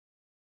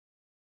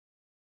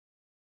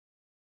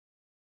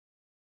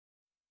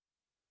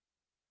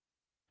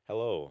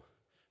Hello.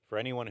 For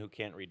anyone who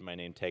can't read my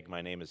name tag, my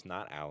name is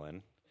not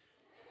Alan.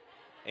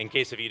 In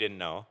case if you didn't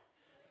know,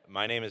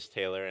 my name is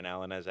Taylor, and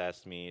Alan has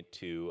asked me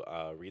to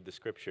read the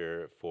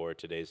scripture for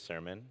today's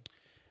sermon.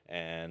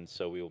 And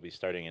so we will be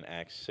starting in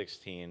Acts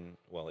 16.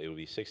 Well, it will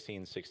be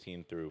 16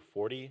 through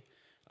 40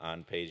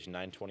 on page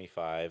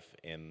 925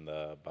 in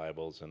the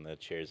Bibles and the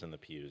chairs in the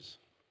pews.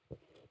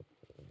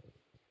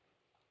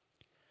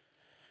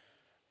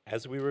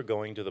 As we were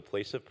going to the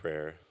place of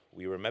prayer,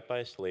 we were met by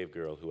a slave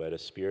girl who had a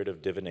spirit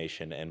of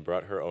divination and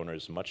brought her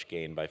owners much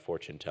gain by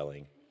fortune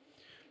telling.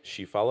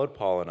 She followed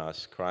Paul and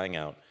us, crying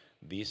out,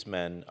 "These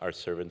men are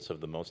servants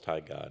of the Most High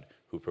God,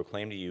 who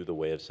proclaim to you the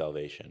way of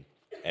salvation."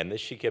 And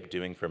this she kept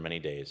doing for many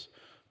days.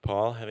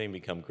 Paul, having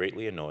become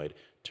greatly annoyed,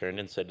 turned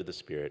and said to the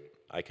spirit,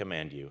 "I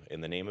command you,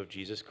 in the name of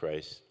Jesus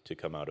Christ, to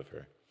come out of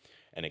her."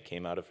 And it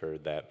came out of her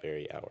that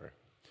very hour.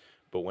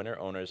 But when her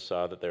owners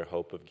saw that their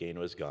hope of gain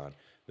was gone,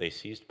 they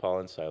seized Paul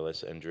and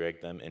Silas and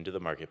dragged them into the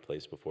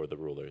marketplace before the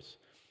rulers.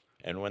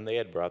 And when they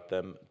had brought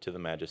them to the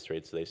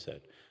magistrates, they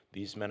said,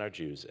 "These men are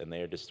Jews, and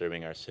they are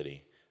disturbing our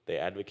city. They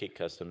advocate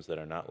customs that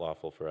are not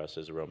lawful for us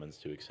as Romans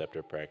to accept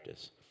or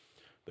practice."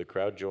 The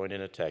crowd joined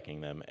in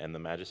attacking them, and the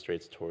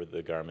magistrates tore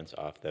the garments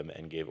off them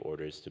and gave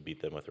orders to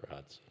beat them with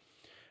rods.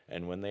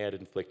 And when they had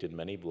inflicted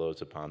many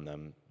blows upon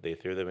them, they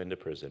threw them into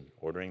prison,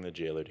 ordering the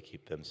jailer to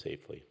keep them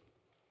safely.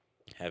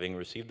 Having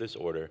received this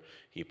order,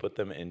 he put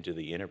them into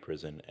the inner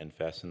prison and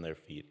fastened their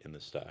feet in the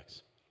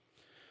stocks.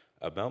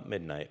 About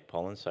midnight,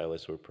 Paul and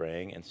Silas were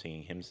praying and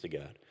singing hymns to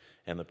God,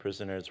 and the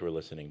prisoners were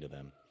listening to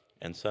them.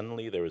 And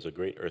suddenly there was a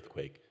great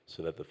earthquake,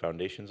 so that the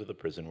foundations of the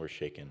prison were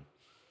shaken.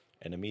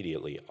 And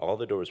immediately all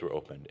the doors were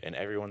opened, and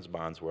everyone's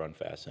bonds were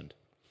unfastened.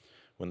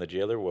 When the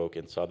jailer woke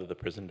and saw that the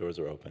prison doors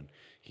were open,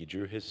 he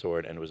drew his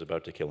sword and was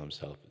about to kill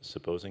himself,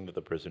 supposing that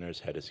the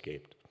prisoners had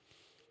escaped.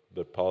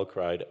 But Paul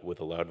cried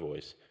with a loud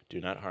voice, "Do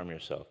not harm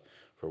yourself,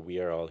 for we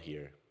are all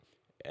here."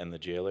 And the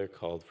jailer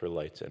called for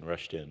lights and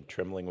rushed in,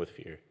 trembling with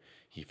fear.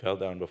 He fell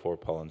down before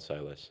Paul and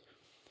Silas.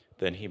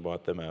 Then he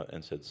brought them out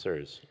and said,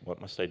 "Sirs, what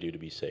must I do to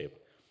be saved?"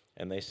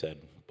 And they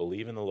said,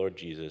 "Believe in the Lord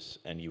Jesus,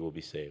 and you will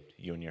be saved,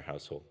 you and your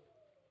household."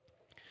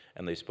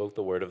 And they spoke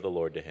the word of the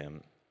Lord to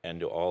him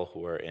and to all who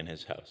were in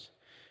his house.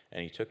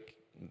 And he took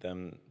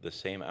them the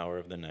same hour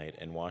of the night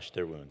and washed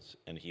their wounds,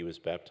 and he was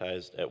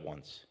baptized at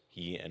once,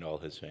 he and all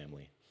his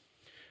family.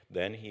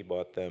 Then he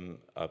brought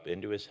them up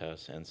into his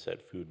house and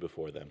set food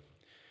before them.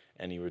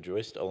 And he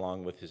rejoiced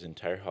along with his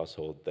entire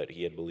household that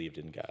he had believed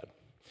in God.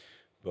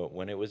 But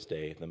when it was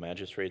day, the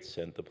magistrates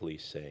sent the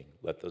police, saying,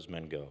 "Let those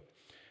men go."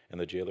 And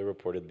the jailer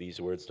reported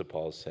these words to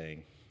Paul,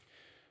 saying,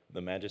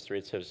 "The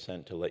magistrates have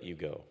sent to let you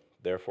go.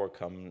 Therefore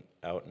come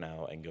out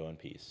now and go in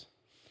peace."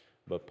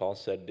 But Paul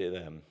said to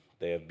them,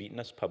 "They have beaten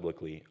us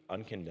publicly,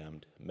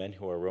 uncondemned, men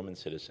who are Roman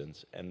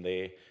citizens, and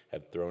they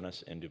have thrown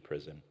us into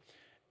prison.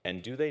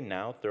 And do they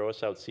now throw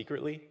us out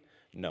secretly?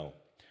 No.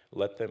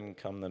 Let them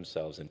come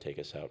themselves and take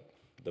us out."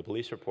 The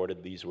police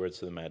reported these words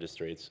to the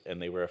magistrates,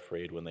 and they were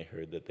afraid when they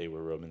heard that they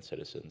were Roman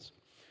citizens.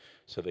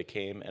 So they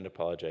came and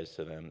apologized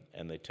to them,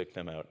 and they took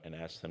them out and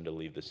asked them to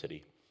leave the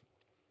city.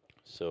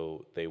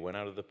 So they went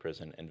out of the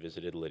prison and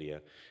visited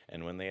Lydia,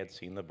 and when they had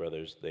seen the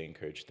brothers, they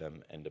encouraged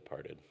them and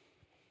departed.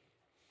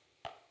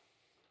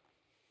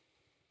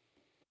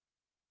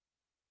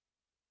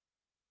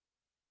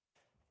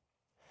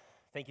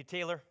 Thank you,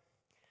 Taylor.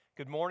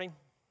 Good morning.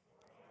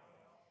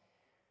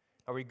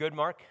 Are we good,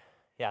 Mark?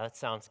 Yeah, that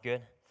sounds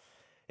good.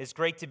 It's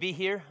great to be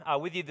here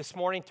with you this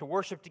morning to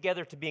worship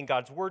together, to be in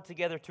God's Word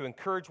together, to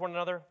encourage one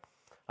another.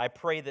 I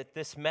pray that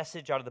this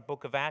message out of the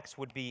book of Acts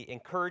would be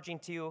encouraging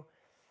to you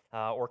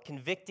or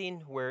convicting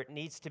where it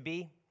needs to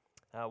be.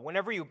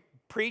 Whenever you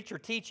preach or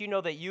teach, you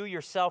know that you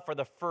yourself are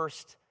the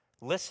first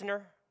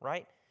listener,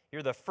 right?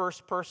 You're the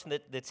first person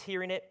that's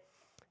hearing it.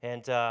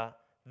 And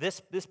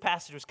this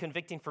passage was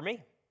convicting for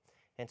me.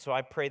 And so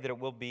I pray that it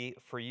will be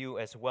for you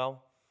as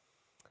well.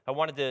 I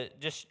wanted to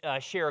just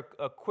share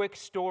a quick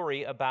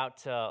story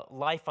about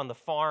life on the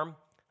farm.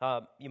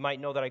 You might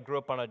know that I grew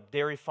up on a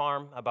dairy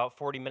farm about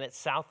 40 minutes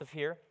south of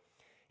here.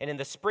 And in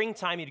the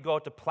springtime, you'd go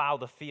out to plow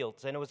the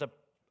fields. And it was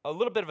a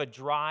little bit of a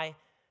dry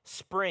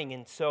spring.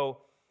 And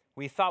so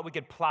we thought we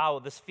could plow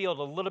this field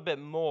a little bit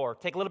more,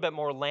 take a little bit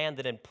more land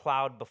than had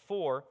plowed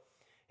before.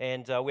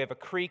 And we have a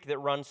creek that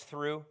runs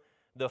through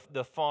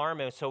the farm,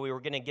 and so we were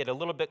going to get a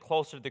little bit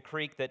closer to the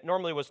creek that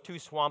normally was too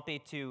swampy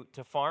to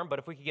farm, but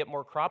if we could get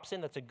more crops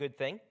in, that's a good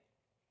thing.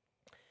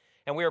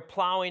 And we were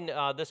plowing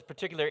this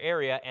particular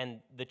area,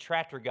 and the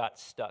tractor got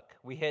stuck.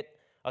 We hit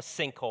a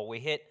sinkhole,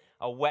 we hit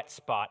a wet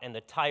spot, and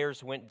the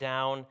tires went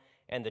down,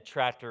 and the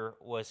tractor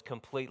was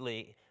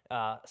completely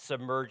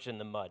submerged in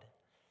the mud.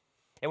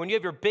 And when you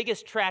have your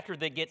biggest tractor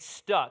that gets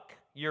stuck,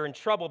 you're in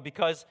trouble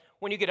because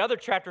when you get other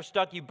tractors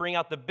stuck, you bring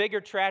out the bigger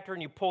tractor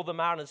and you pull them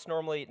out, and it's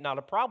normally not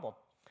a problem.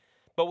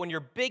 But when your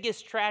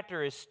biggest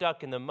tractor is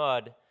stuck in the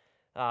mud,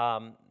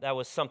 that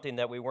was something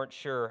that we weren't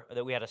sure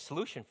that we had a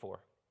solution for.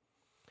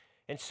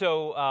 And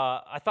so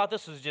I thought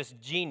this was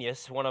just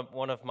genius. One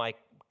of my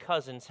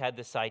cousins had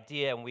this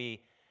idea, and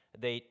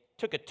they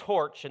took a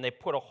torch and they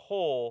put a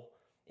hole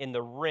in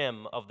the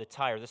rim of the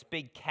tire, this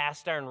big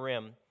cast iron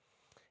rim,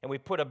 and we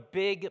put a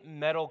big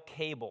metal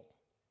cable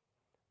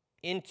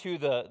into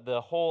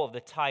the hole of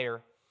the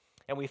tire,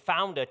 and we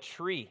found a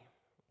tree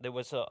that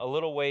was a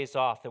little ways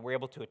off that we were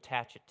able to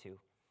attach it to.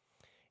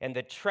 And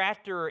the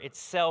tractor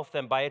itself,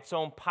 then, by its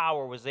own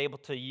power, was able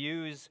to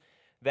use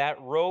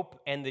that rope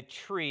and the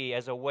tree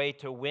as a way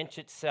to winch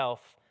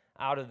itself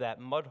out of that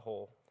mud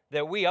hole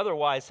that we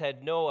otherwise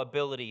had no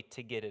ability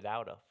to get it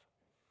out of.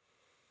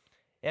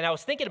 And I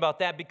was thinking about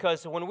that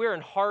because when we're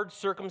in hard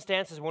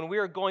circumstances, when we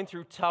are going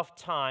through tough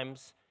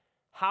times,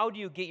 how do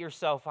you get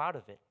yourself out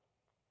of it?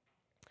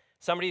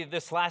 Somebody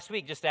this last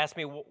week just asked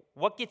me,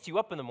 what gets you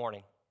up in the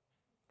morning?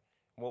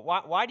 Well,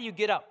 why do you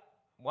get up?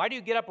 Why do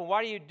you get up and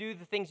why do you do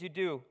the things you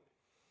do?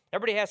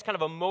 Everybody has kind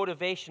of a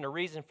motivation, a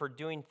reason for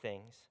doing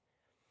things.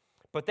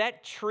 But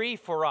that tree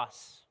for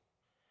us,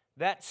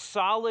 that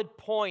solid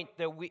point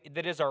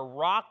that is our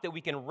rock that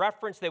we can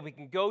reference, that we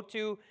can go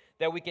to,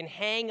 that we can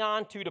hang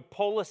on to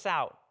pull us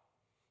out,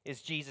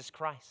 is Jesus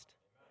Christ.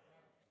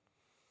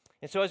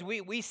 And so as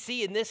we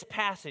see in this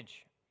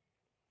passage,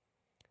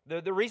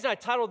 the reason I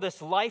titled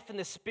this Life in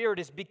the Spirit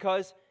is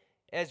because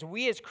as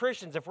we as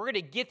Christians, if we're going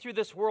to get through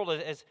this world,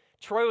 as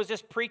Troy was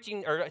just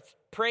preaching or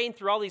praying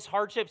through all these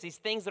hardships, these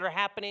things that are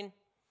happening,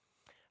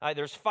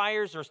 there's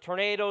fires, there's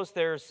tornadoes,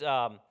 there's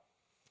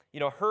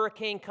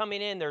hurricane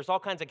coming in, there's all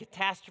kinds of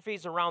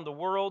catastrophes around the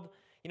world.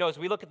 As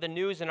we look at the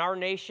news in our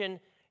nation,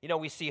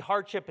 we see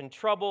hardship and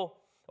trouble,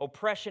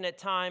 oppression at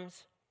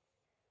times.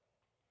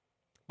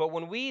 But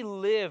when we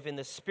live in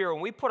the Spirit,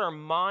 when we put our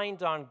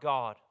mind on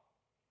God,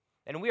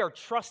 and we are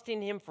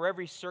trusting Him for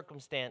every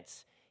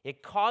circumstance,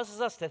 it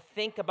causes us to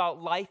think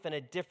about life in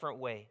a different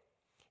way.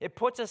 It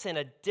puts us in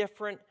a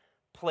different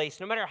place.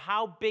 No matter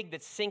how big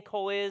that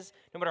sinkhole is,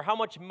 no matter how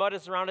much mud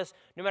is around us,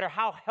 no matter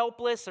how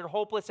helpless or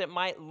hopeless it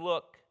might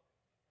look,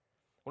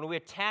 when we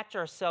attach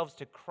ourselves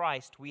to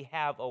Christ, we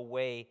have a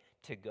way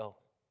to go.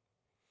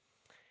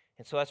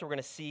 And so that's what we're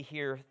going to see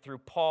here through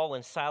Paul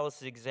and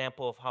Silas'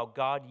 example of how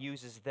God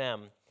uses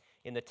them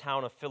in the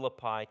town of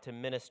Philippi to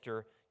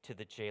minister to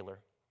the jailer.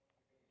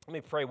 Let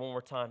me pray one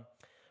more time.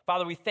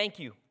 Father, we thank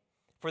you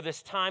for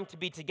this time to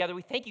be together.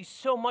 We thank you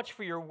so much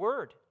for your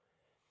word.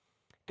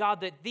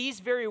 God, that these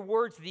very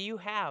words that you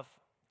have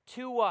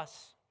to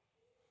us,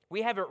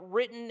 we have it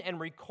written and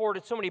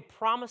recorded, so many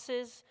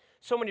promises,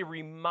 so many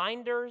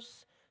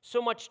reminders, so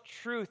much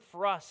truth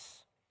for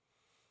us.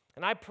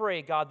 And I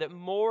pray, God, that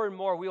more and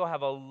more we will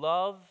have a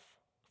love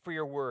for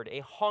your word,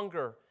 a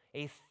hunger,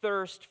 a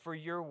thirst for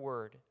your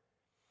word.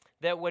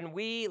 That when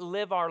we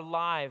live our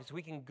lives,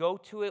 we can go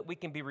to it, we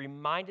can be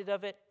reminded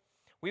of it.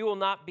 We will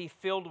not be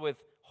filled with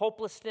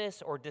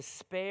hopelessness or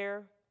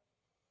despair,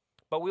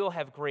 but we will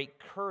have great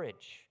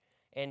courage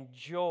and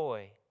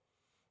joy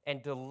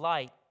and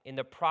delight in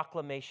the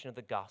proclamation of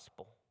the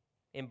gospel,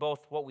 in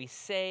both what we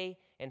say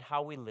and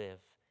how we live.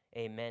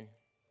 Amen.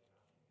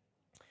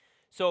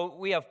 So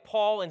we have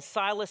Paul and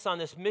Silas on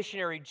this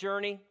missionary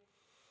journey,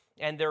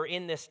 and they're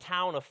in this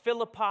town of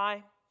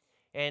Philippi,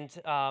 and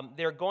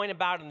they're going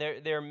about and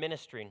they're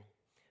ministering.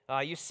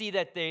 You see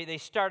that they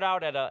start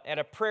out at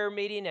a prayer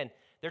meeting, and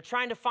they're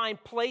trying to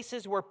find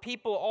places where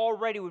people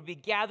already would be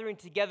gathering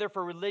together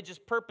for religious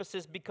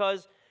purposes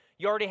because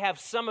you already have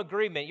some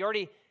agreement. You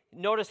already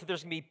notice that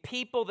there's going to be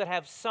people that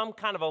have some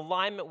kind of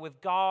alignment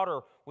with God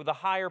or with a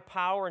higher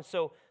power, and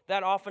so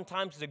that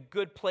oftentimes is a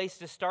good place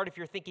to start if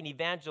you're thinking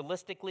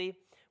evangelistically,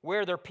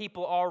 where there are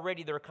people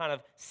already that are kind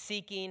of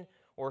seeking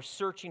or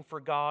searching for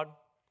God.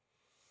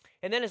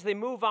 And then as they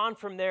move on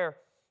from there,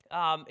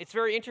 it's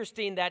very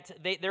interesting that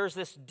there's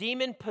this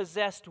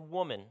demon-possessed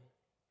woman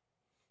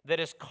that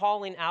is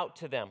calling out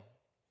to them.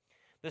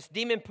 This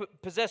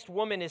demon-possessed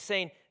woman is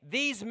saying,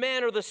 "These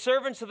men are the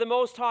servants of the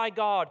Most High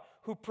God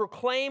who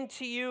proclaim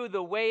to you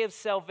the way of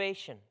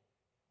salvation."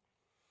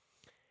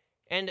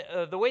 And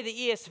the way the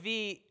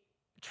ESV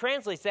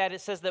translates that,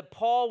 it says that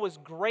Paul was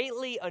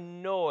greatly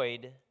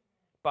annoyed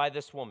by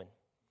this woman.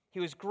 He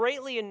was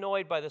greatly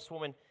annoyed by this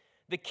woman.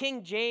 The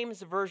King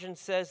James Version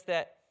says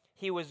that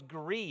he was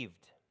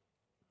grieved.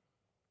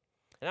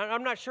 And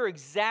I'm not sure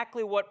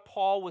exactly what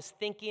Paul was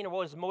thinking or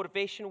what his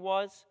motivation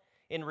was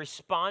in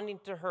responding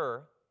to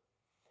her,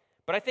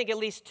 but I think at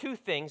least two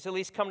things at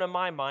least come to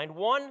my mind.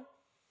 One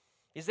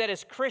is that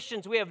as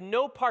Christians, we have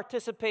no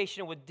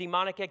participation with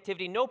demonic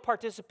activity, no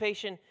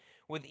participation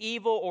with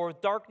evil or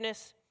with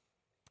darkness.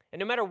 And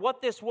no matter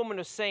what this woman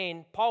was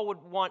saying, Paul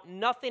would want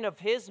nothing of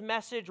his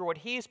message or what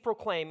he's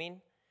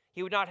proclaiming.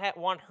 He would not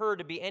want her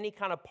to be any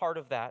kind of part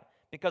of that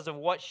because of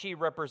what she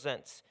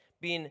represents,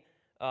 being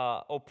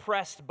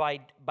oppressed by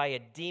a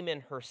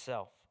demon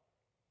herself.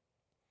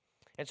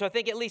 And so I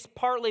think at least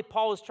partly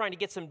Paul is trying to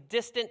get some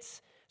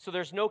distance so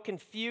there's no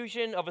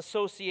confusion of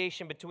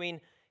association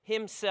between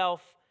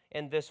himself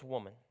and this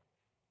woman.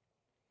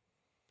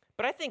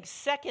 But I think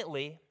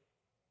secondly,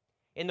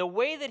 in the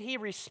way that he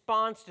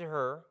responds to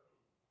her,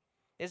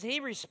 is he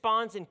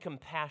responds in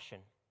compassion.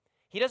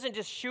 He doesn't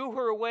just shoo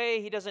her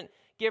away. He doesn't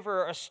give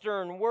her a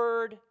stern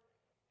word.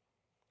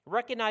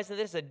 recognizing that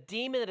there's a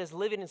demon that is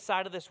living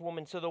inside of this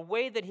woman. So the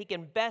way that he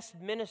can best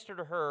minister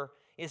to her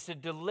is to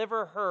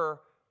deliver her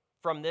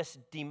from this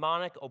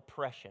demonic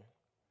oppression.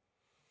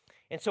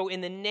 And so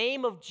in the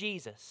name of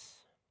Jesus,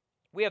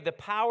 we have the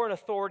power and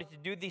authority to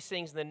do these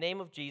things in the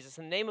name of Jesus.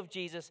 In the name of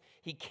Jesus,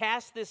 he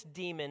cast this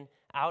demon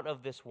out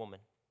of this woman.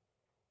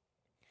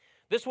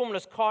 This woman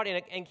was caught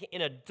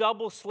in a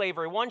double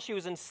slavery. One, she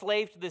was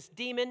enslaved to this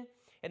demon,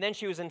 and then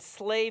she was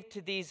enslaved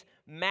to these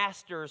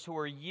masters who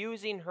were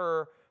using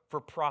her for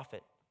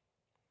profit.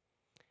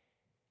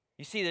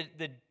 You see,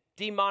 the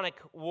demonic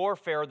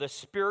warfare, the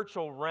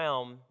spiritual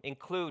realm,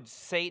 includes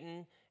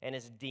Satan and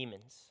his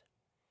demons.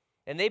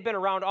 And they've been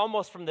around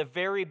almost from the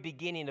very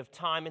beginning of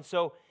time. And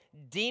so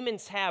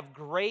demons have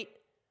great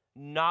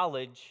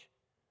knowledge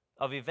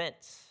of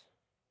events.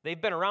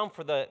 They've been around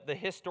for the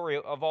history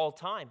of all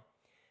time.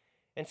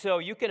 And so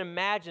you can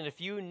imagine if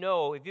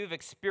you've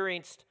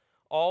experienced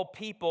all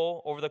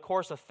people over the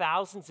course of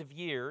thousands of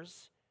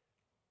years,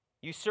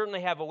 you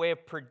certainly have a way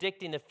of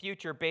predicting the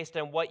future based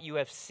on what you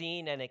have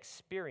seen and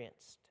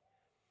experienced.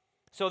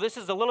 So this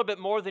is a little bit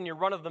more than your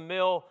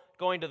run-of-the-mill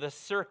going to the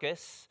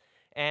circus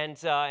and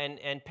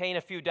paying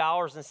a few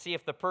dollars and see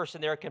if the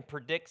person there can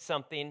predict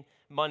something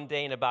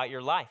mundane about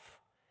your life.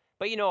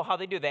 But you know how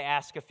they do. They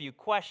ask a few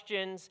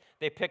questions,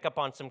 they pick up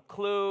on some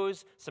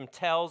clues, some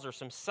tells or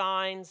some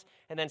signs,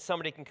 and then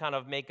somebody can kind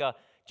of make a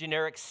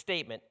generic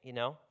statement, you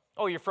know.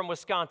 Oh, you're from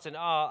Wisconsin.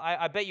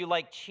 I bet you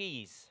like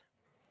cheese.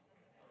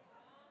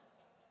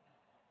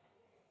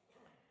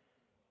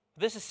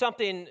 This is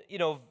something,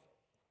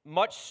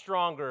 much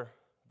stronger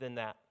than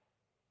that.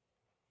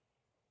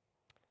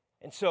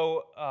 And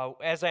so,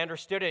 as I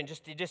understood it,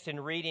 and just in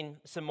reading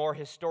some more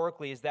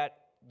historically, is that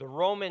the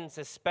Romans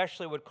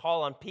especially would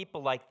call on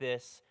people like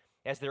this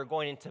as they're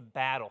going into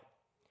battle,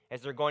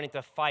 as they're going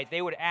into fight.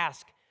 They would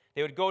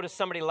go to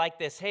somebody like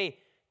this, hey,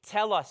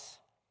 tell us,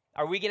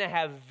 are we going to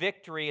have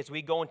victory as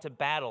we go into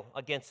battle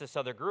against this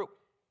other group?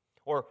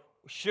 Or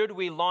should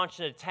we launch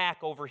an attack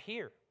over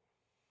here?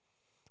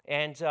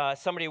 And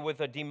somebody with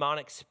a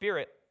demonic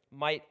spirit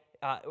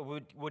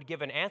would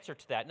give an answer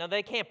to that. Now,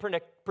 they can't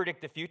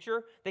predict the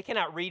future. They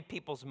cannot read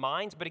people's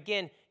minds. But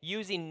again,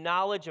 using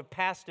knowledge of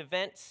past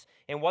events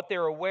and what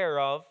they're aware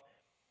of,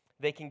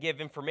 they can give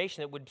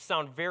information that would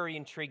sound very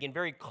intriguing,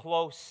 very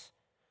close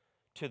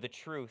to the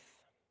truth.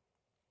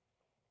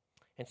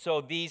 And so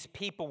these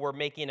people were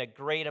making a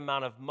great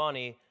amount of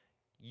money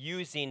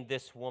using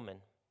this woman.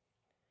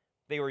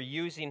 They were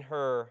using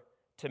her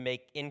to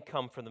make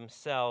income for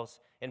themselves.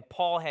 And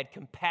Paul had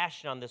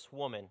compassion on this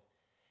woman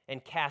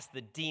and cast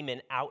the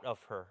demon out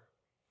of her.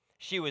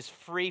 She was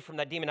free from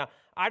that demon. Now,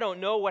 I don't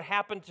know what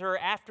happened to her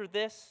after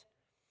this,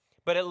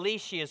 but at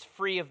least she is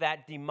free of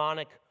that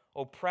demonic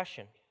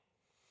oppression.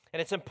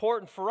 And it's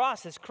important for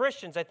us as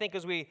Christians, I think,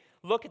 as we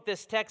look at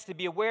this text, to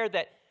be aware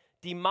that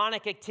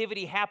demonic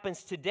activity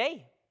happens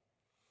today.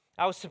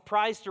 I was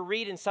surprised to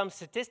read in some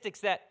statistics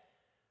that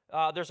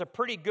there's a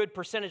pretty good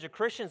percentage of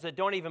Christians that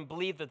don't even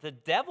believe that the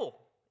devil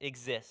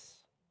exists,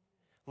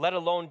 let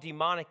alone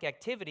demonic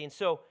activity. And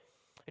so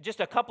just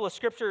a couple of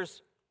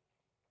scriptures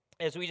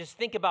as we just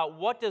think about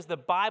what does the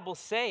Bible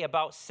say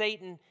about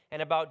Satan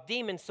and about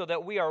demons so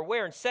that we are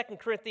aware. In 2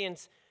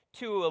 Corinthians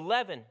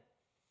 2:11,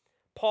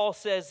 Paul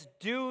says,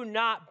 do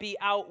not be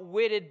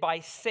outwitted by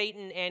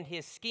Satan and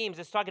his schemes.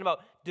 It's talking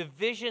about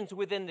divisions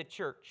within the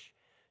church.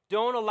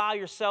 Don't allow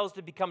yourselves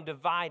to become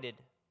divided.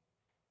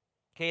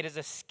 Okay, it is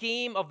a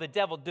scheme of the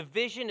devil.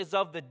 Division is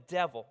of the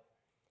devil.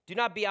 Do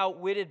not be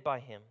outwitted by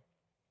him.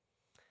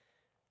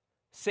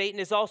 Satan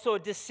is also a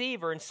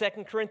deceiver. In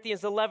 2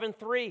 Corinthians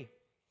 11:3,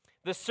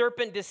 the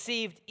serpent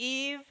deceived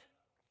Eve,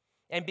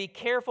 and be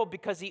careful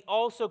because he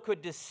also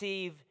could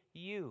deceive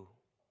you.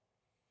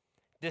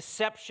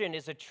 Deception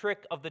is a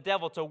trick of the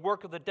devil. It's a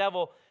work of the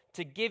devil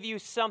to give you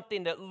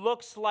something that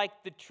looks like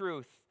the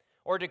truth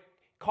or to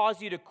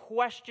cause you to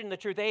question the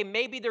truth. Hey,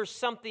 maybe there's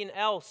something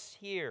else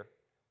here.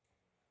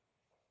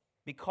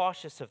 Be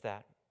cautious of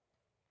that.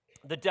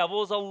 The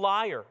devil is a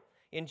liar.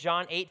 In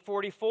John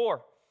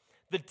 8:44,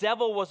 the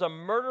devil was a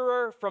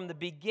murderer from the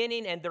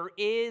beginning, and there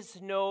is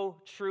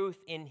no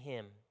truth in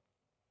him.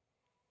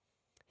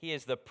 He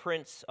is the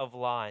prince of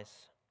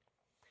lies.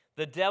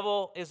 The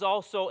devil is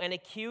also an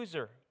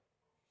accuser.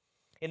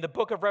 In the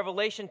book of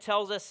Revelation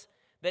tells us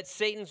that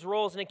Satan's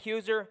role as an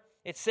accuser.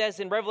 It says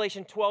in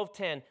Revelation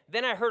 12:10,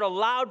 then I heard a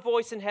loud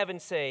voice in heaven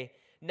say,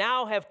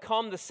 now have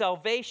come the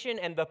salvation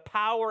and the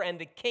power and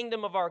the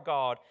kingdom of our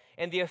God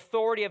and the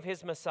authority of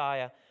his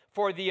Messiah.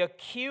 For the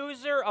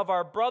accuser of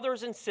our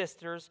brothers and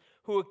sisters,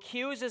 who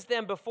accuses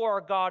them before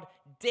our God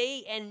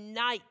day and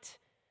night,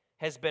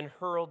 has been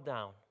hurled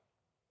down.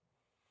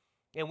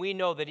 And we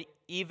know that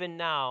even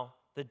now,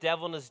 the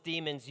devil and his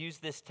demons use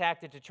this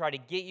tactic to try to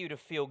get you to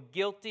feel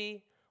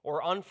guilty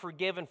or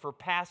unforgiven for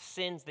past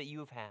sins that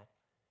you've had.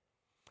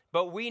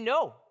 But we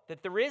know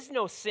that there is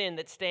no sin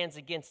that stands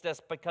against us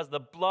because the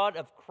blood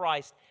of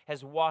Christ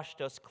has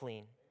washed us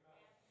clean.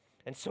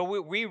 And so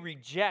we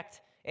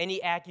reject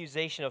any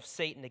accusation of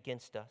Satan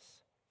against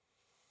us.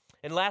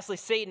 And lastly,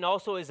 Satan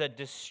also is a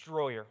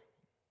destroyer.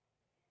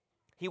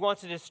 He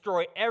wants to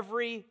destroy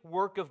every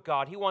work of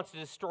God. He wants to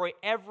destroy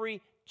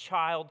every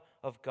child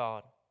of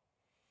God.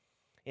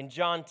 In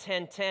John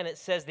 10:10, it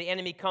says the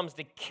enemy comes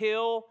to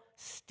kill,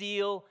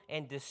 steal,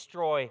 and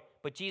destroy.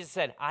 But Jesus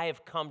said, I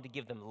have come to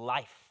give them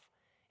life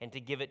and to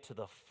give it to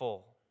the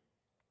full.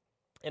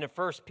 And in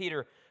 1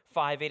 Peter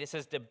 5:8, it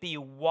says to be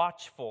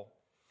watchful.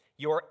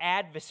 Your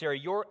adversary,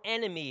 your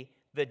enemy,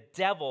 the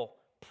devil,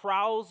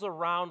 prowls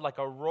around like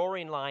a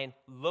roaring lion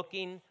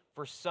looking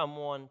for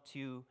someone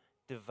to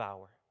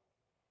devour.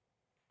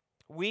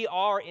 We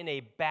are in a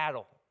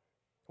battle.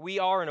 We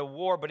are in a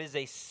war, but it is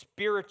a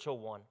spiritual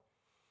one.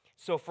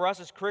 So for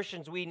us as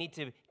Christians, we need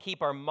to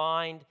keep our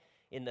mind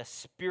in the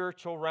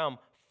spiritual realm,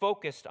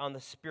 focused on the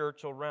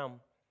spiritual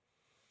realm.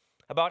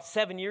 About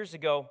 7 years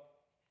ago,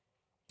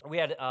 we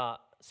had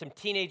some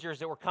teenagers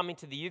that were coming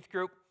to the youth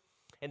group,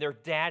 and their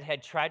dad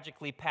had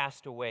tragically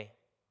passed away.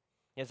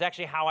 It was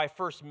actually how I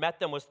first met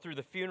them, was through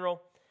the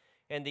funeral,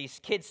 and these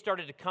kids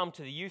started to come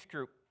to the youth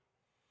group.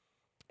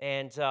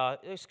 And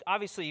it was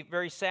obviously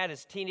very sad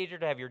as a teenager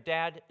to have your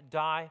dad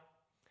die.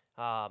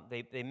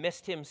 They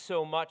missed him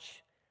so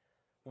much,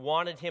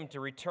 wanted him to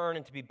return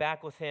and to be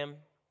back with him.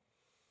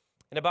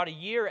 And about a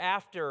year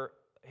after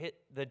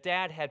the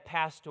dad had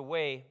passed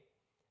away,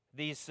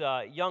 these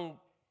young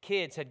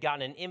kids had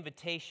gotten an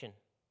invitation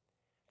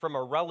from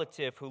a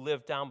relative who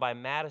lived down by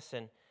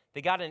Madison.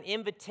 They got an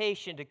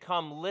invitation to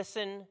come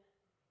listen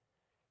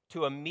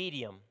to a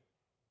medium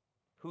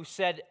who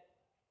said,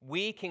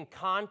 we can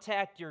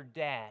contact your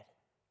dad,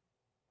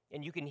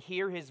 and you can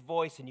hear his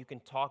voice, and you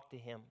can talk to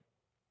him.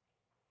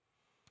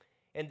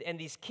 And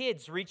these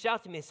kids reached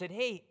out to me and said,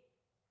 hey,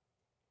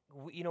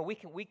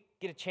 we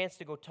get a chance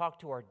to go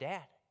talk to our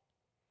dad.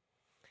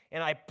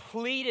 And I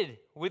pleaded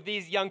with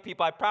these young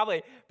people. I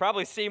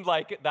probably seemed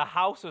like the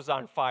house was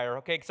on fire,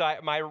 okay?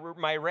 Because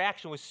my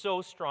reaction was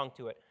so strong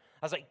to it.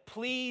 I was like,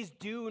 please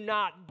do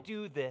not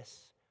do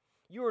this.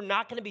 You are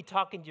not going to be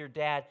talking to your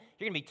dad.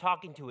 You're going to be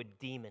talking to a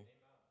demon.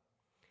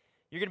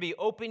 You're going to be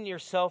opening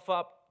yourself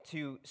up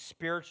to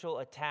spiritual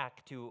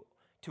attack, to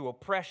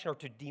oppression, or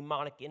to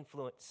demonic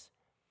influence.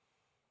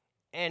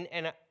 And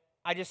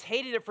I just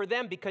hated it for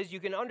them because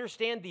you can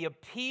understand the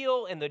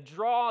appeal and the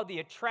draw, the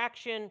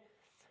attraction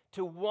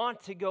to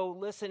want to go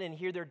listen and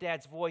hear their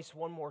dad's voice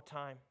one more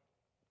time.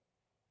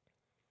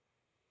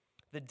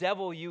 The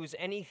devil will use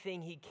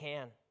anything he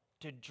can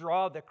to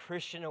draw the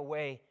Christian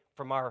away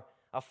from our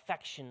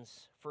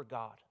affections for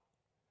God.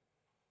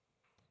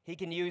 He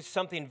can use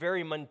something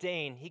very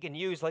mundane. He can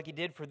use, like he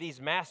did for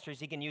these masters,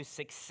 he can use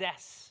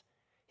success.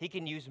 He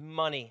can use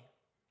money.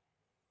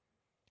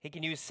 He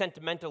can use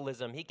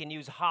sentimentalism. He can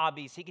use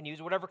hobbies. He can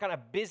use whatever kind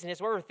of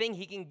business, whatever thing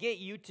he can get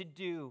you to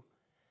do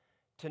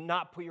to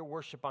not put your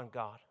worship on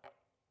God.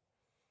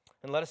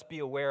 And let us be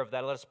aware of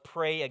that. Let us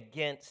pray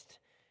against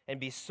and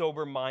be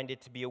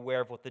sober-minded to be aware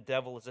of what the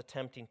devil is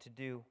attempting to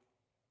do.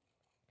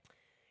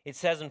 It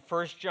says in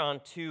 1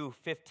 John 2,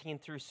 15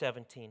 through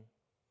 17.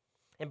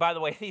 And by the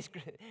way,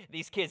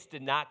 these kids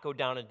did not go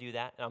down and do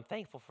that, and I'm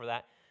thankful for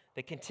that.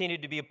 They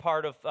continued to be a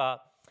part of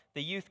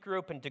the youth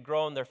group and to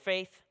grow in their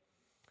faith.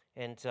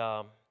 And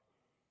so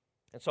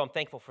I'm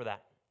thankful for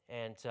that.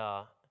 And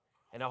I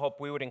hope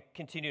we would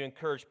continue to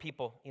encourage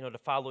people, to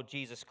follow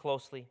Jesus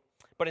closely.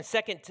 But in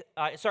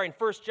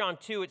 1 John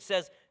 2, it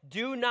says,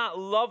 do not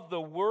love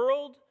the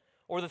world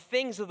or the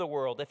things of the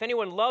world. If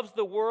anyone loves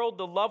the world,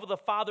 the love of the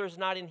Father is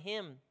not in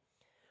him.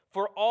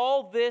 For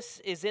all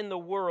this is in the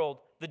world,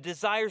 the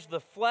desires of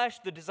the flesh,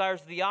 the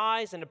desires of the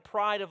eyes, and the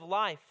pride of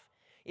life,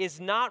 is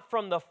not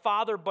from the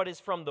Father, but is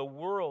from the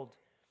world.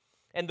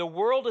 And the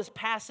world is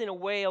passing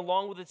away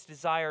along with its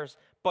desires,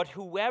 but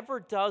whoever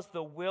does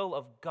the will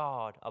of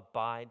God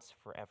abides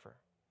forever.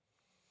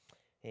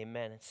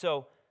 Amen.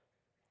 So,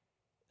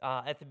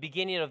 at the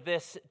beginning of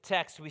this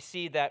text, we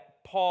see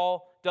that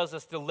Paul does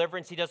this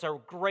deliverance. He does a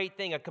great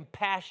thing, a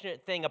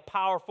compassionate thing, a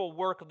powerful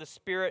work of the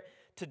Spirit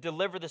to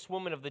deliver this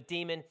woman of the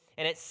demon,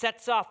 and it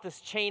sets off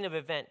this chain of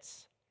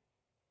events.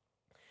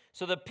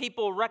 So the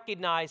people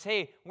recognize,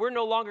 hey, we're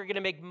no longer going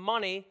to make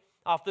money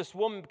off this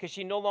woman because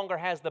she no longer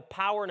has the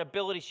power and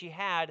ability she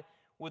had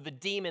with the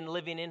demon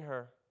living in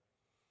her.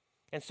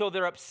 And so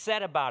they're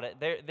upset about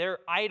it. Their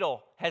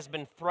idol has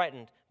been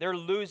threatened. They're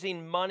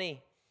losing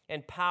money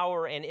and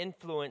power and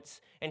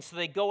influence. And so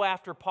they go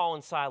after Paul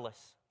and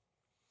Silas.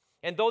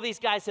 And though these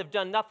guys have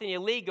done nothing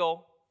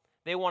illegal,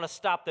 they want to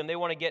stop them. They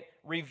want to get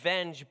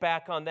revenge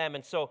back on them.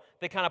 And so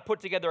they kind of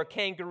put together a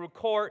kangaroo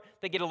court.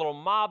 They get a little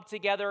mob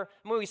together.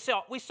 I mean,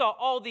 we saw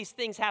all these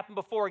things happen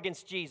before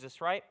against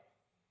Jesus, right?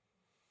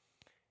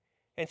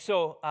 And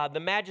so the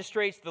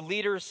magistrates, the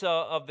leaders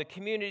of the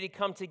community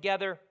come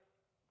together.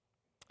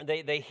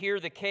 They hear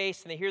the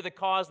case and they hear the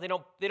cause. They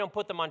don't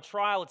put them on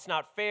trial. It's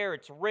not fair.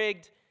 It's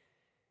rigged.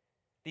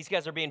 These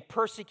guys are being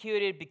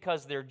persecuted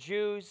because they're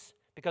Jews,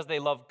 because they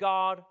love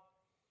God,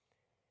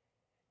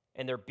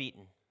 and they're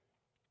beaten.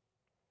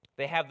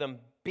 They have them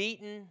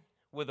beaten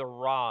with a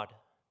rod,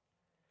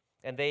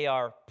 and they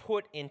are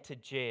put into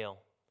jail.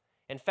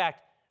 In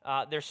fact,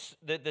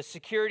 the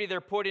security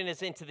they're put in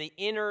is into the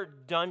inner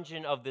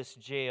dungeon of this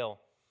jail.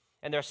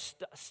 and their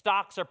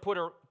stocks are put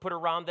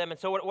around them. And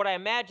so what I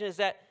imagine is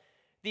that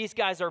these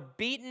guys are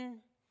beaten,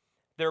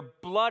 they're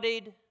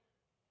bloodied,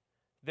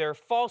 they're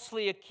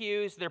falsely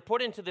accused, they're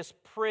put into this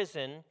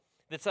prison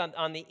that's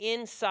on the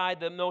inside,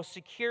 the most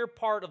secure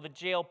part of the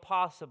jail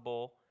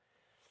possible,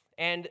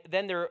 and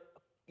then they're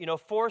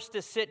forced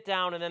to sit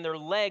down, and then their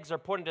legs are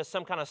put into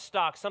some kind of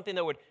stock, something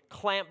that would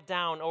clamp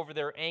down over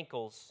their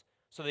ankles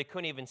so they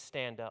couldn't even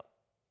stand up.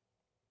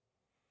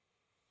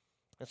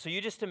 And so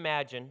you just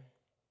imagine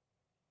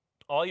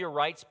all your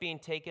rights being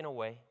taken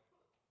away,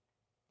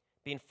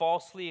 being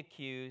falsely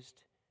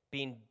accused,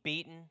 being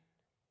beaten,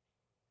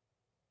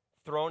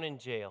 thrown in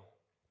jail,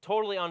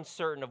 totally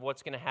uncertain of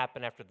what's going to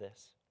happen after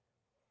this.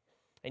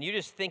 And you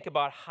just think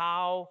about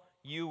how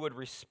you would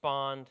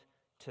respond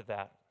to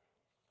that.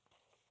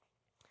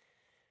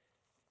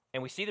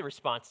 And we see the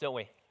response, don't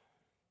we?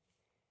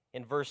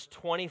 In verse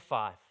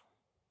 25.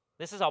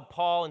 This is how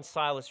Paul and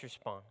Silas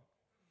respond.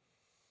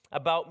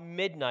 About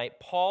midnight,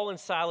 Paul and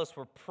Silas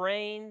were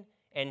praying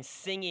and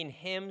singing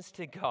hymns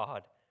to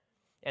God,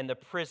 and the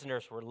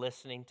prisoners were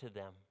listening to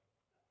them.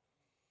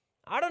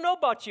 I don't know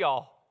about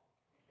y'all.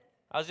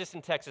 I was just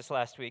in Texas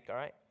last week, all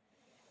right?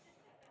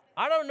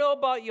 I don't know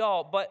about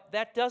y'all, but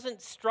that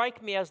doesn't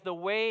strike me as the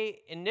way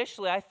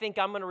initially I think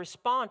I'm going to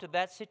respond to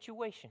that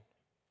situation.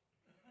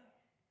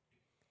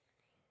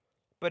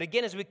 But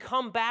again, as we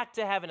come back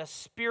to having a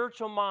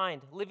spiritual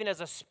mind, living as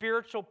a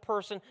spiritual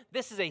person,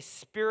 this is a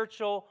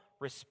spiritual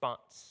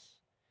response.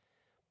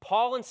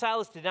 Paul and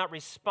Silas did not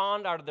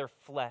respond out of their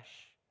flesh,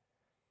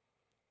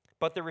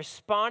 but they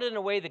responded in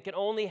a way that can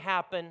only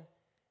happen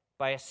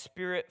by a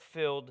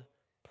spirit-filled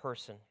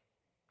person.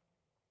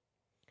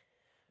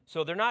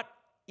 So they're not,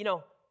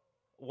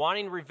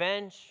 wanting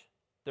revenge.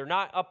 They're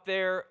not up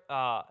there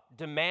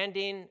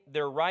demanding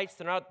their rights.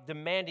 They're not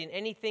demanding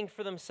anything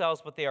for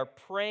themselves, but they are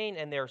praying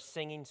and they're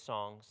singing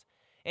songs.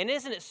 And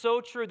isn't it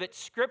so true that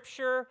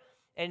Scripture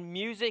and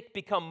music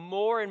become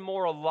more and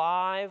more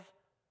alive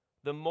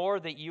the more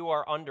that you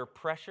are under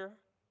pressure,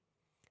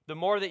 the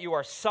more that you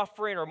are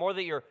suffering, or more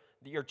that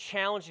you're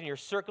challenged in your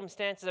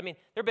circumstances? I mean,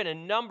 there have been a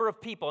number of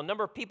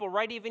people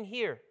right even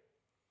here,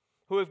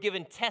 who have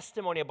given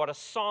testimony about a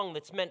song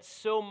that's meant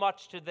so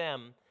much to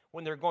them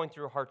when they're going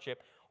through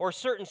hardship, or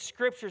certain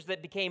scriptures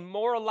that became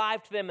more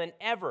alive to them than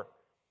ever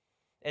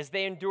as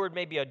they endured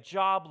maybe a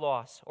job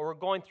loss or were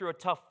going through a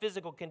tough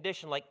physical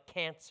condition like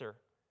cancer.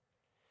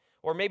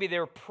 Or maybe they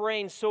were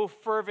praying so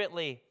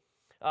fervently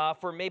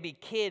for maybe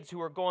kids who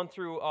are going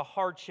through a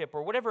hardship,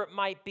 or whatever it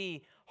might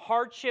be.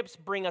 Hardships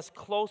bring us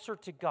closer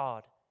to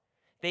God.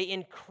 They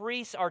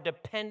increase our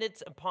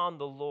dependence upon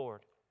the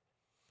Lord.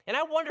 And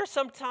I wonder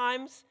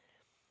sometimes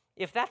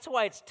if that's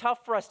why it's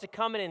tough for us to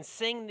come in and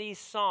sing these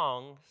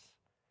songs,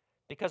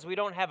 because we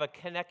don't have a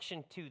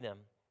connection to them.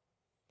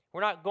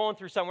 We're not going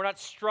through something. We're not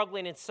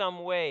struggling in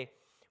some way.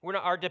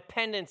 Our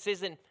dependence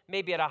isn't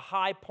maybe at a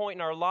high point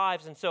in our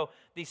lives, and so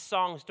these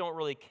songs don't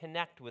really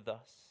connect with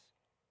us.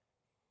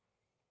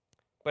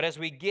 But as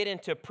we get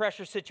into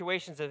pressure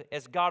situations,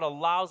 as God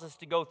allows us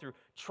to go through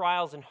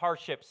trials and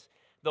hardships,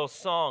 those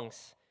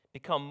songs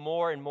become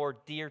more and more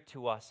dear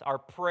to us. Our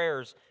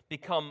prayers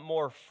become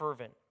more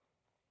fervent.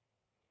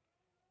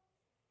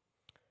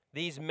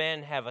 These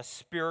men have a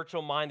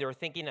spiritual mind. They were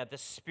thinking at the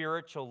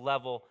spiritual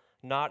level,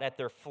 not at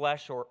their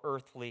flesh or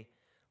earthly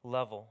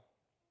level.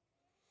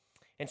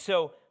 And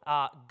so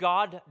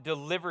God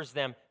delivers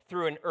them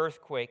through an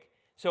earthquake.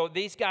 So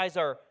these guys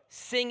are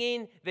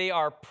singing, they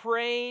are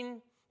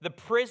praying, the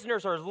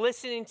prisoners are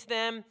listening to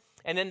them,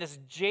 and then this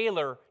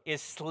jailer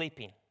is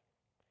sleeping.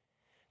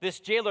 This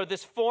jailer,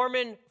 this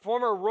former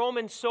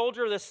Roman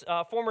soldier, this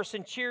former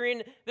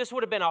centurion, this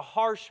would have been a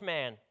harsh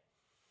man.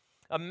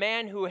 A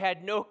man who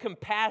had no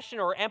compassion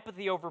or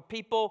empathy over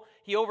people.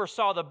 He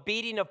oversaw the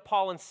beating of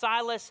Paul and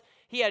Silas.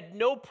 He had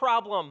no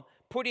problem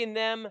putting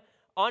them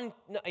on,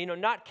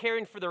 not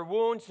caring for their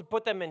wounds, to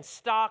put them in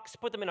stocks,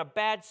 put them in a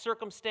bad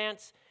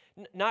circumstance,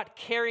 not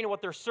caring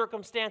what their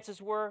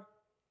circumstances were.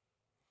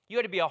 You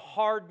had to be a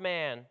hard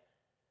man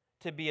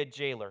to be a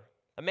jailer.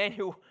 A man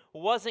who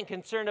wasn't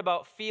concerned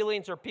about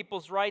feelings or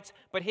people's rights,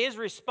 but his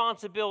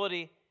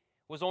responsibility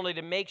was only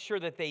to make sure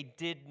that they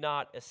did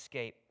not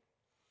escape.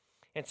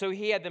 And so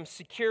he had them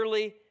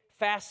securely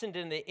fastened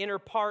in the inner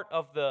part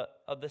of the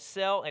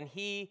cell, and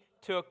he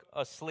took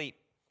a sleep.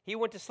 He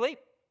went to sleep.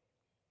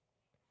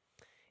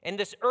 And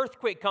this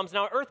earthquake comes.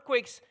 Now,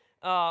 earthquakes,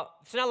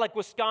 it's not like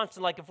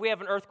Wisconsin, like if we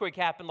have an earthquake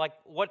happen, like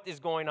what is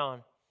going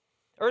on?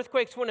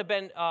 Earthquakes wouldn't have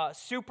been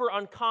super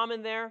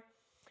uncommon there,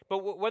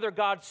 but whether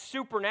God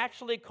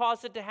supernaturally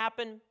caused it to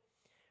happen,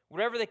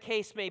 whatever the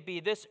case may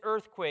be, this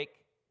earthquake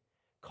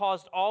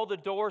caused all the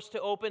doors to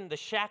open, the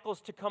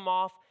shackles to come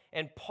off,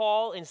 and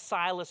Paul and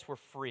Silas were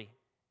free.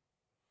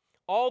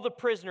 All the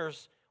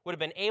prisoners would have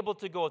been able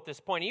to go at this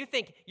point. And you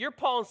think, you're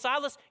Paul and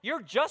Silas,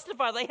 you're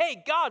justified. Like,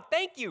 hey, God,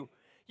 thank you.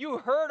 You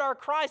heard our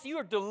cries. You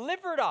have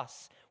delivered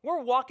us.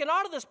 We're walking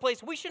out of this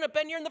place. We shouldn't have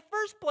been here in the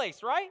first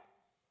place, right?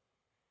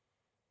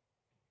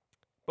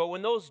 But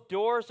when those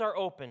doors are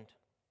opened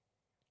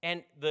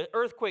and the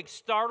earthquake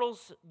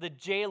startles the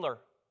jailer,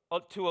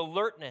 to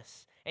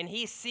alertness. And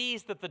he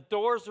sees that the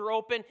doors are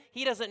open.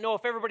 He doesn't know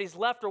if everybody's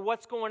left or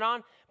what's going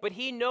on, but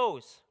he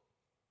knows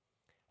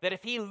that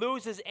if he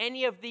loses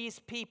any of these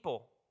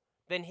people,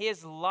 then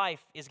his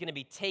life is going to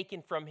be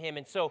taken from him.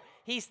 And so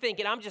he's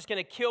thinking, I'm just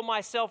going to kill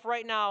myself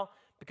right now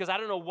because I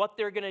don't know what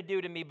they're going to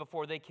do to me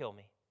before they kill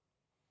me.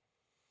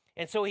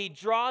 And so he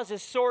draws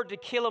his sword to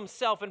kill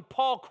himself, and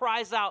Paul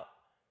cries out,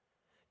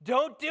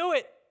 don't do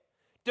it.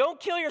 Don't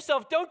kill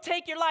yourself. Don't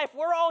take your life.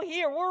 We're all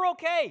here. We're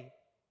okay.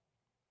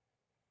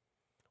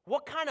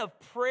 What kind of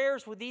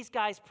prayers were these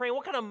guys praying?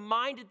 What kind of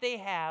mind did they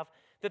have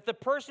that the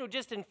person who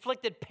just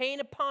inflicted pain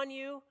upon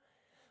you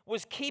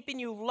was keeping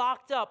you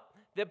locked up,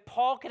 that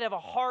Paul could have a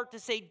heart to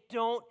say,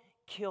 don't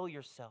kill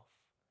yourself.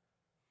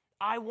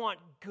 I want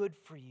good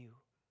for you.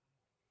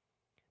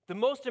 The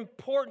most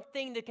important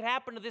thing that could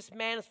happen to this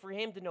man is for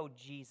him to know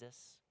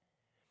Jesus.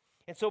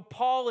 And so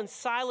Paul and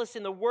Silas,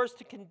 in the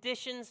worst of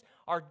conditions,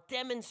 are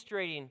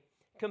demonstrating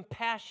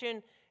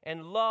compassion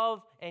and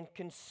love and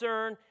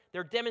concern.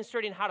 They're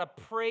demonstrating how to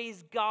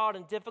praise God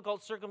in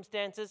difficult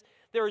circumstances.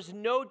 There is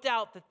no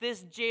doubt that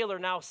this jailer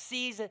now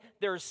sees that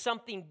there is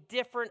something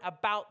different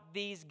about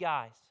these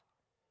guys.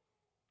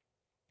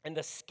 And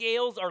the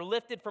scales are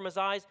lifted from his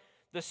eyes.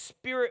 The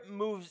Spirit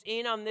moves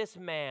in on this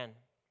man.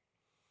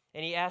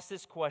 And he asks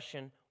this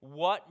question,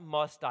 what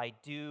must I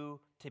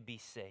do to be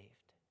saved?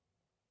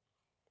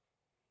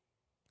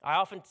 I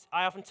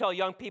often tell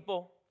young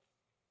people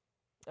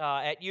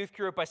at youth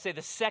group, I say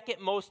the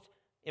second most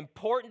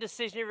important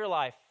decision of your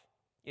life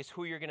is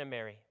who you're going to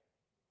marry.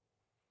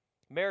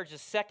 Marriage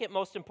is second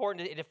most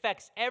important. It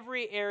affects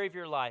every area of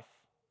your life.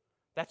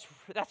 That's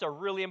a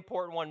really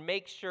important one.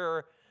 Make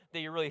sure that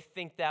you really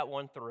think that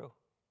one through.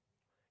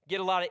 Get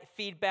a lot of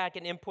feedback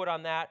and input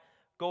on that.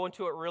 Go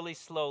into it really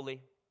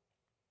slowly.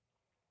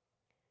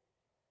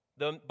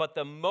 But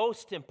the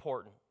most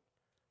important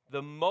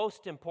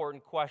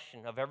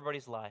question of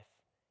everybody's life,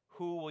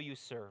 who will you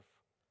serve?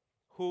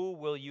 Who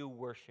will you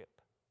worship?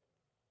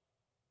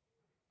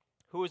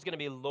 Who is going to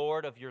be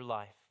Lord of your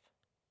life?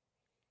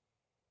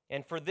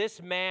 And for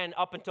this man,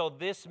 up until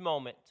this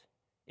moment,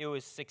 it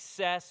was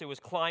success. It was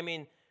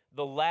climbing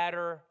the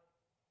ladder.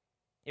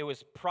 It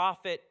was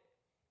profit.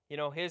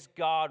 His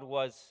God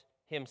was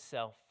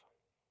himself.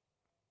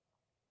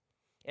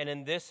 And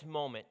in this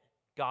moment,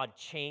 God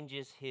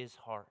changes his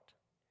heart.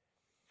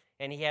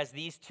 And he has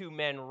these two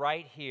men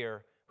right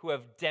here who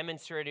have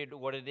demonstrated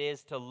what it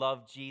is to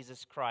love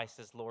Jesus Christ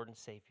as Lord and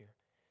Savior.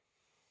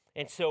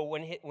 And so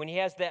when he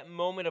has that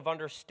moment of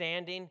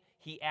understanding,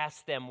 he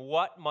asks them,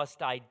 what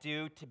must I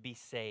do to be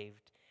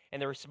saved?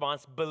 And the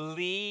response,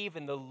 believe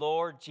in the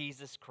Lord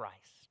Jesus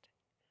Christ.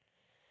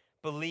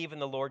 Believe in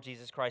the Lord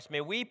Jesus Christ.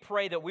 May we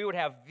pray that we would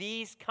have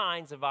these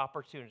kinds of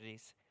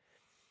opportunities.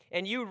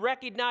 And you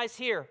recognize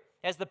here,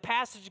 as the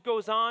passage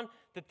goes on,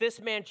 that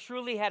this man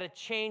truly had a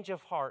change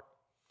of heart.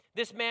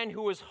 This man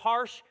who was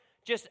harsh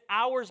just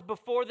hours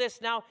before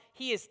this, now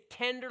he is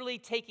tenderly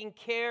taking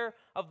care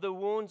of the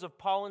wounds of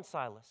Paul and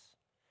Silas.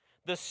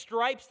 The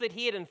stripes that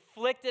he had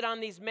inflicted on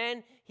these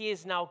men, he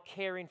is now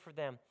caring for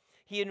them.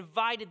 He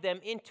invited them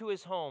into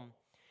his home.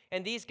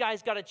 And these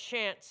guys got a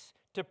chance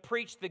to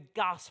preach the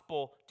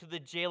gospel to the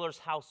jailer's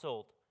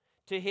household,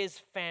 to his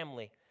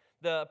family.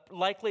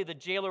 Likely the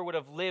jailer would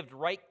have lived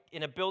right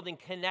in a building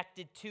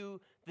connected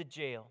to the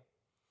jail.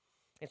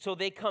 And so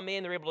they come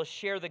in, they're able to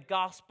share the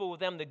gospel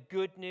with them, the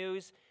good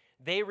news.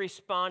 They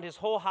respond, his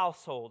whole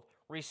household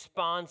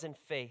responds in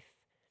faith.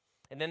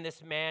 And then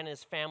this man and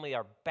his family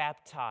are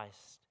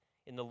baptized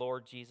in the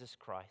Lord Jesus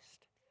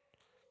Christ.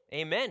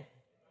 Amen.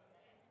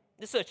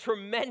 This is a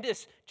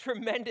tremendous,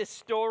 tremendous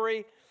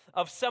story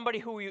of somebody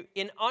who,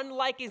 in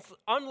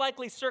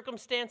unlikely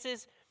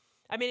circumstances,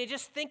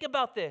 just think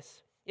about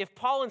this. If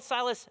Paul and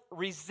Silas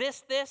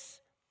resist this,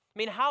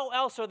 how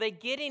else are they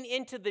getting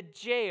into the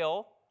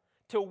jail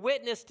to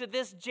witness to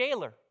this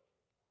jailer?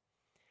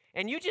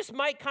 And you just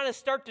might kind of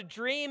start to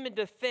dream and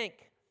to think,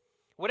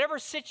 whatever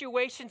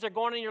situations are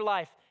going on in your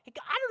life, I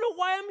don't know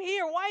why I'm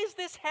here. Why is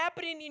this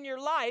happening in your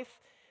life?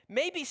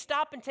 Maybe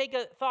stop and take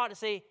a thought and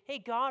say, hey,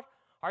 God,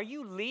 are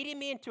you leading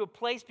me into a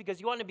place because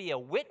you want to be a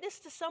witness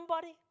to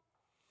somebody?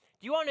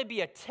 Do you want to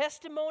be a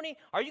testimony?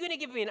 Are you going to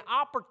give me an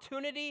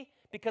opportunity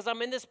because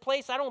I'm in this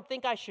place I don't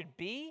think I should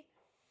be?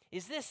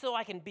 Is this so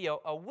I can be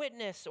a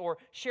witness or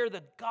share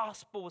the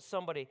gospel with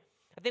somebody?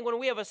 I think when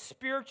we have a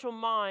spiritual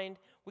mind,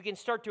 we can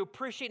start to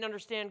appreciate and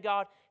understand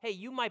God, hey,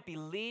 you might be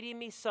leading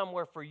me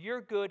somewhere for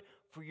your good,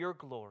 for your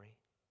glory.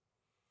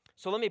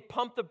 So let me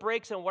pump the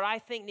brakes on what I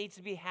think needs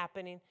to be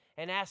happening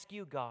and ask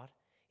you, God,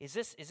 is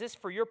this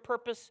for your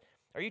purpose?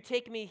 Are you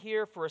taking me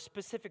here for a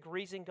specific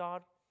reason,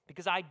 God?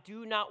 Because I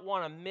do not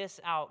want to miss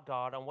out,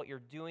 God, on what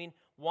you're doing,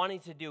 wanting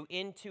to do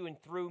into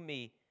and through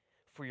me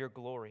for your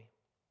glory.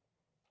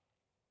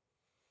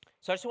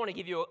 So I just want to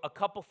give you a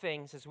couple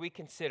things as we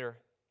consider.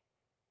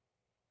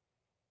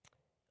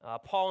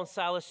 Paul and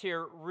Silas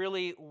here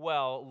really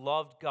well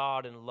loved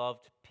God and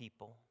loved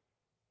people.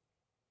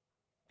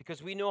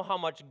 Because we know how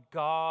much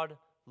God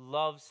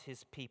loves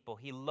his people.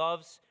 He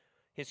loves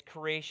his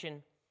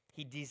creation.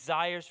 He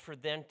desires for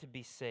them to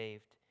be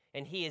saved.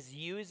 and he is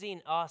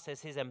using us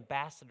as his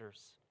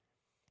ambassadors.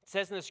 It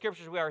says in the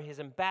scriptures, we are his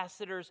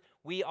ambassadors,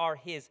 we are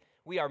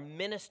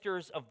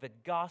ministers of the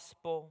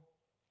gospel.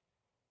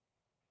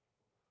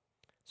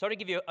 So I want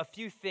to give you a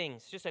few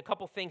things, just a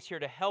couple things here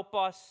to help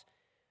us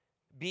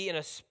be in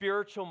a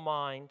spiritual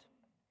mind,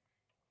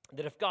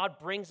 that if God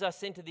brings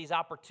us into these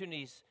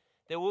opportunities,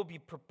 that we'll be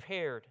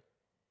prepared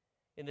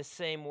in the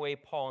same way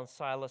Paul and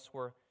Silas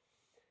were.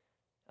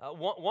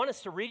 One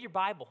is to read your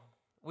Bible.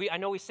 I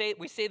know we say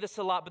this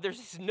a lot, but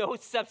there's no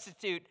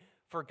substitute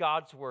for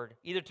God's word.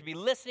 Either to be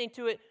listening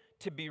to it,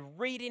 to be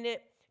reading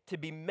it, to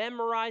be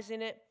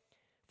memorizing it.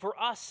 For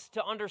us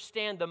to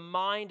understand the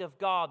mind of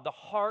God, the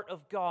heart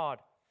of God,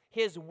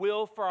 his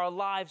will for our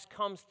lives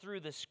comes through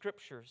the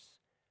scriptures.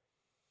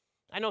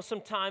 I know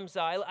sometimes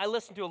I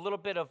listen to a little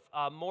bit of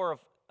more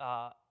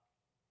of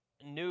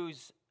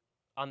news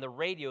on the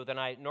radio than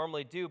I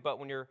normally do, but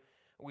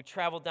we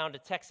traveled down to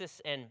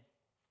Texas and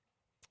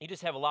you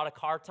just have a lot of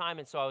car time,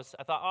 and so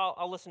I thought,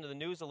 I'll listen to the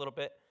news a little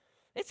bit.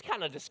 It's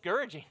kind of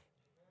discouraging.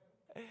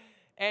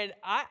 And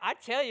I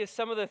tell you,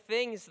 some of the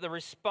things,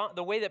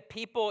 the way that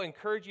people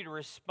encourage you to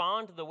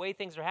respond to the way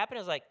things are happening,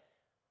 I was like,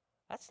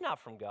 that's not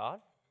from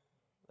God.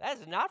 That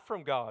is not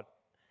from God.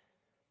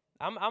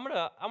 I'm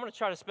gonna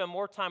try to spend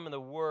more time in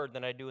the Word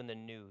than I do in the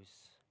news.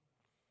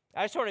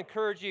 I just want to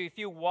encourage you, if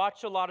you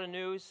watch a lot of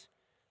news,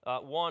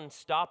 one,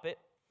 stop it.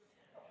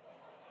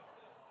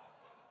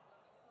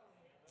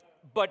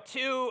 But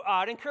two,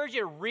 I'd encourage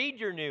you to read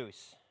your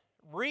news.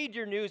 Read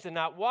your news and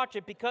not watch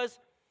it, because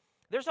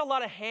there's a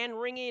lot of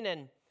hand-wringing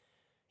and,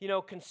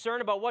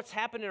 concern about what's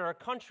happening in our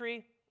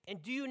country.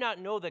 And do you not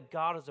know that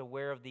God is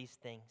aware of these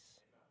things?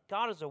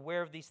 God is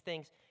aware of these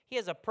things. He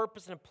has a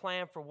purpose and a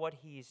plan for what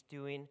he's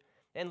doing.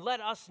 And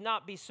let us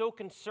not be so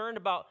concerned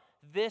about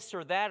this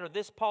or that or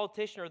this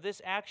politician or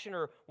this action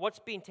or what's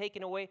being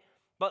taken away,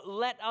 but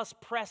let us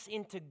press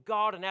into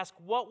God and ask,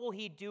 what will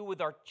he do with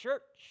our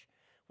church?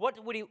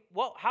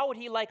 How would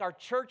he like our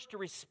church to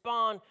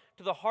respond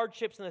to the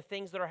hardships and the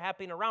things that are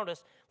happening around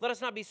us? Let us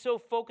not be so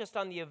focused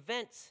on the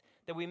events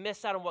that we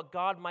miss out on what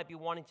God might be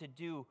wanting to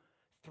do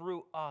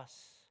through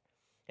us.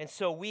 And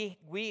so we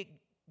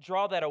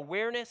draw that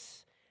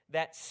awareness,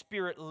 that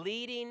spirit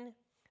leading,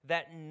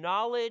 that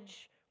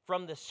knowledge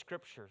from the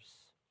scriptures.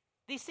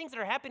 These things that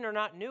are happening are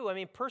not new. I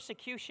mean,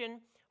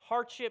 persecution,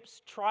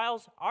 hardships,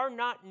 trials are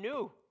not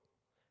new,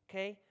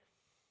 okay?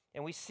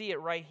 And we see it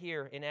right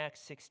here in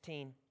Acts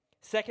 16.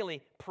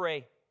 Secondly,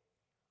 pray.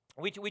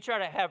 We try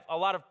to have a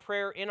lot of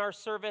prayer in our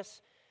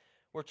service.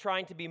 We're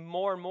trying to be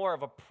more and more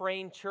of a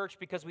praying church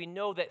because we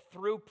know that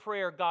through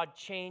prayer, God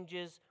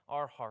changes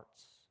our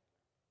hearts.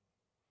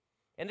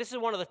 And this is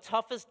one of the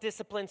toughest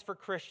disciplines for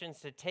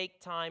Christians, to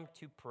take time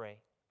to pray.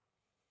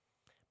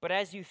 But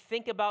as you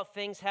think about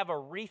things, have a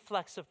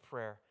reflex of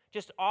prayer.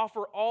 Just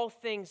offer all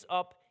things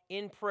up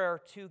in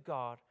prayer to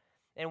God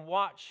and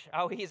watch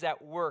how he's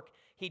at work.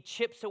 He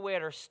chips away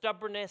at our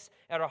stubbornness,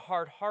 at our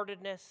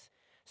hard-heartedness.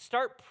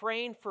 Start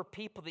praying for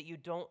people that you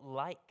don't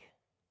like.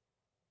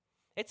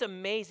 It's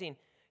amazing.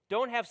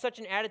 Don't have such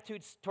an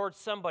attitude towards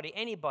somebody,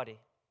 anybody,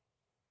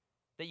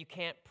 that you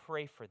can't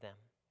pray for them.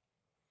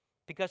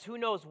 Because who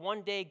knows,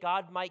 one day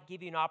God might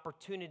give you an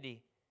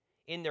opportunity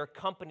in their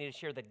company to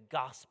share the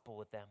gospel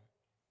with them.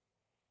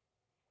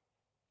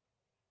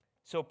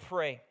 So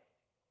pray.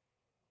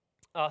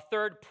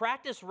 Third,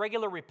 practice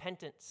regular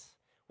repentance.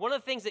 One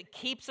of the things that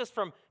keeps us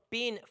from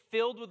being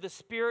filled with the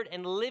Spirit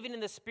and living in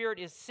the Spirit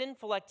is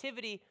sinful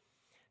activity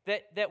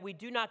that we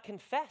do not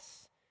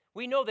confess.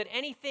 We know that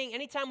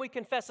anytime we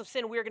confess of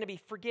sin, we are going to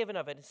be forgiven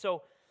of it. And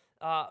so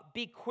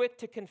be quick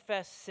to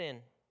confess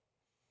sin.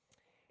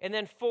 And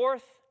then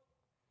fourth,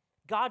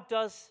 God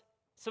does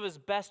some of his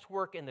best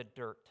work in the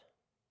dirt.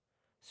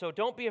 So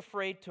don't be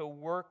afraid to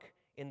work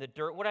in the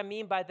dirt. What I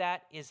mean by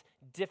that is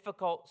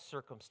difficult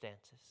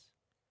circumstances.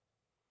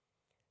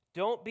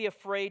 Don't be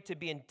afraid to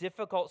be in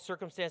difficult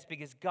circumstances,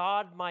 because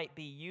God might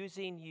be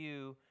using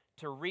you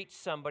to reach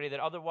somebody that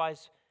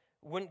otherwise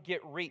wouldn't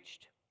get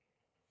reached.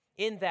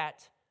 In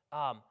that,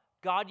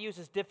 God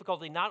uses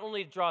difficulty not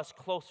only to draw us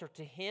closer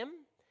to him,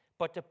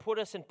 but to put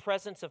us in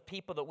presence of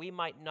people that we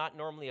might not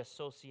normally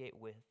associate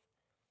with.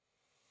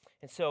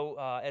 And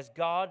so as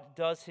God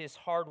does his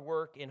hard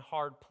work in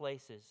hard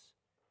places,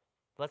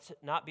 let's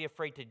not be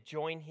afraid to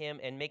join him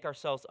and make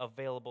ourselves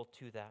available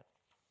to that.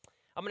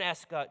 I'm going to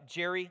ask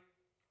Jerry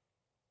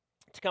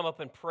to come up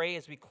and pray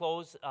as we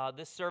close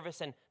this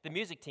service, and the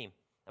music team.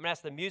 I'm going to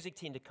ask the music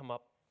team to come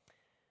up.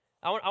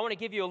 I want to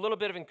give you a little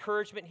bit of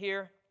encouragement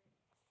here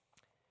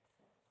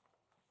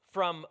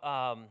from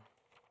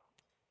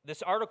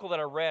this article that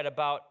I read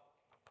about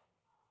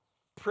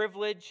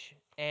privilege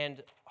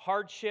and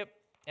hardship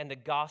and the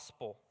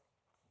gospel.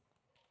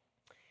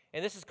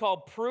 And this is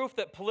called Proof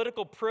That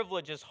Political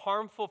Privilege is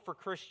Harmful for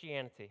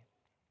Christianity.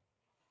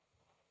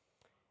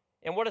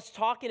 And what it's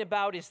talking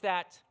about is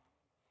that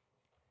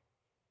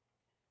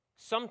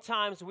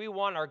sometimes we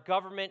want our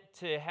government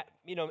to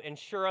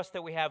ensure us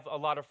that we have a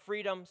lot of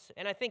freedoms.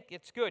 And I think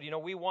it's good.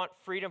 We want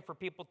freedom for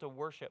people to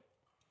worship.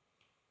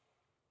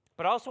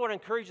 But I also want to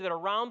encourage you that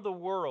around the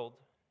world,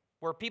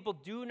 where people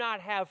do not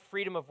have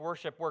freedom of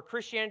worship, where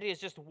Christianity is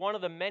just one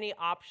of the many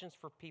options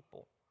for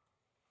people,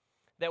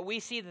 that we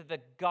see that the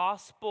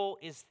gospel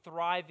is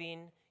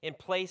thriving in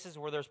places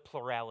where there's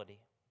plurality.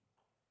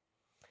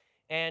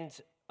 And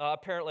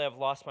apparently I've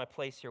lost my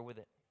place here with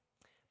it.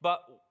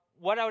 But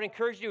what I would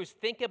encourage you to do is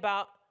think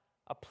about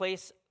a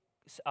place,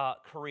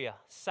 Korea,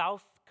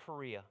 South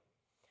Korea.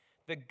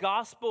 The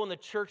gospel and the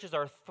churches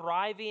are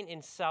thriving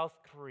in South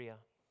Korea.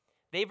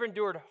 They've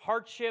endured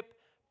hardship,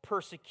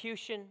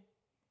 persecution,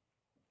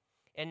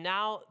 and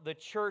now the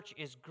church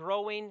is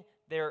growing.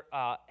 They're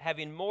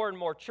having more and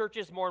more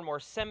churches, more and more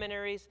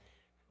seminaries.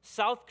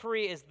 South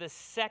Korea is the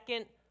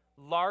second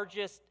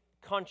largest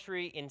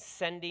country in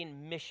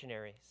sending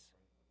missionaries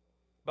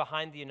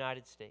behind the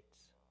United States.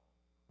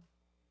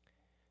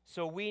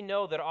 So we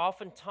know that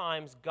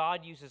oftentimes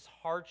God uses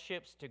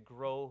hardships to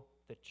grow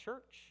the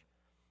church.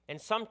 And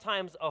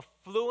sometimes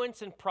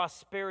affluence and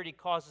prosperity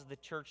causes the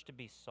church to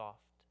be soft.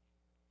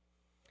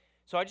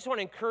 So I just want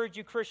to encourage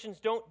you, Christians,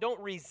 don't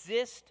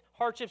resist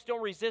hardships.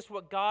 Don't resist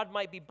what God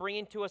might be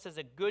bringing to us as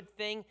a good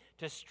thing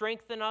to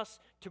strengthen us,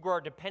 to grow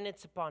our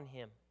dependence upon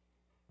Him.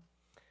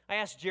 I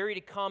asked Jerry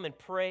to come and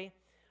pray.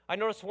 I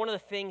noticed one of the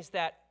things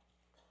that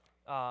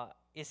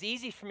is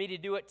easy for me to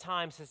do at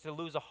times is to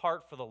lose a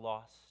heart for the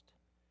lost.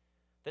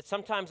 That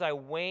sometimes I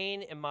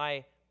wane in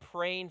my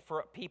praying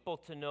for people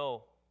to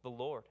know the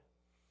Lord.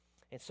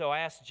 And so I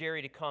asked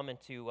Jerry to come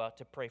and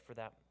to pray for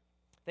that.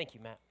 Thank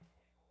you, Matt.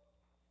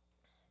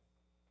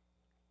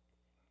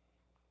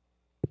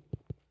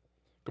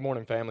 Good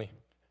morning, family.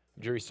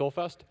 I'm Jerry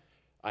Solfest.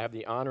 I have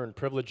the honor and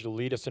privilege to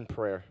lead us in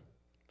prayer.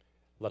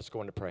 Let us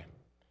go into pray.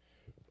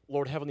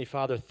 Lord, Heavenly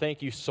Father,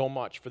 thank you so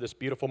much for this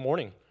beautiful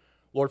morning.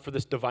 Lord, for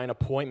this divine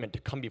appointment to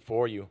come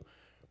before you.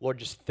 Lord,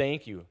 just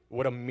thank you.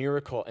 What a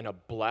miracle and a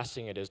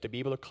blessing it is to be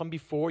able to come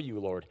before you,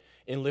 Lord,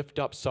 and lift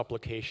up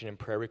supplication and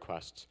prayer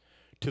requests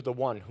to the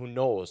one who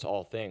knows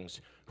all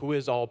things, who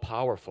is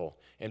all-powerful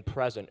and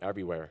present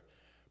everywhere.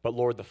 But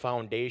Lord, the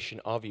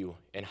foundation of you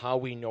and how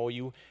we know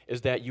you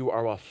is that you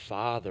are a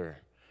father.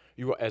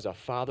 You, as a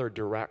father,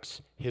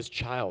 directs his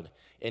child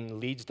and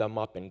leads them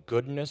up in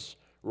goodness,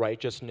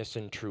 righteousness,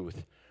 and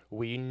truth.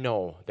 We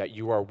know that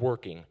you are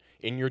working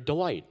in your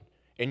delight,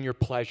 in your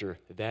pleasure.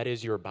 That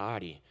is your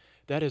body.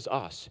 That is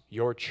us,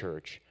 your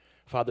church.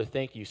 Father,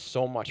 thank you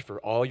so much for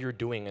all you're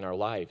doing in our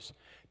lives,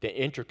 the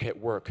intricate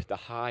work, the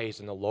highs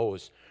and the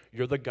lows.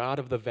 You're the God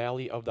of the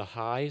valley of the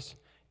highs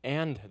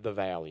and the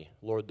valley,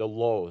 Lord, the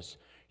lows.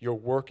 You're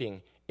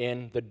working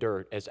in the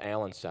dirt, as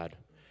Alan said.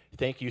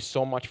 Thank you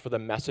so much for the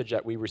message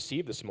that we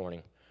received this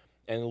morning.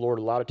 And Lord,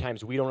 a lot of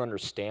times we don't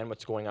understand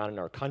what's going on in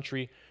our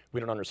country. We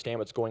don't understand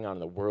what's going on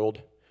in the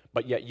world.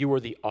 But yet you are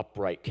the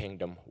upright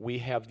kingdom. We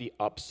have the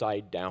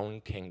upside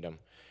down kingdom.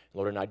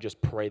 Lord, and I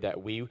just pray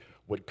that we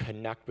would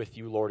connect with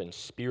you, Lord, in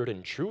spirit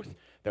and truth,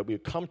 that we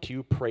would come to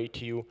you, pray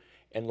to you,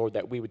 and Lord,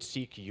 that we would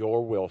seek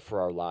your will for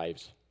our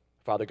lives.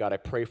 Father God, I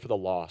pray for the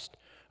lost.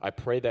 I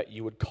pray that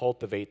you would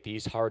cultivate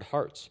these hard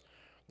hearts.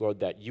 Lord,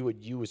 that you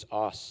would use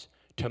us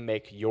to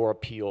make your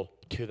appeal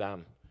to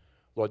them.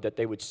 Lord, that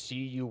they would see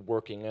you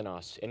working in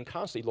us. And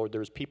constantly, Lord,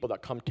 there's people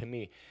that come to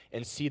me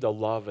and see the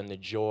love and the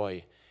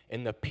joy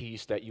and the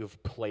peace that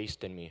you've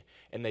placed in me.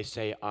 And they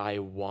say, I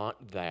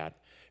want that.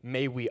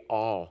 May we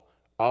all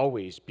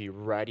always be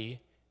ready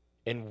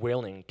and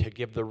willing to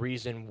give the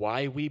reason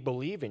why we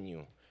believe in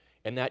you.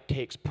 And that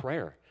takes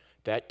prayer.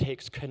 That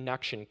takes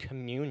connection,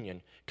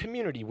 communion,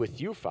 community with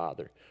you,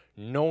 Father,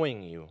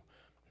 knowing you.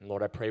 And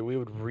Lord, I pray we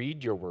would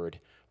read your word.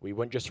 We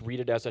wouldn't just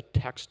read it as a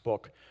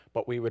textbook,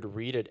 but we would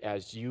read it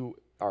as you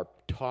are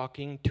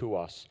talking to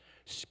us,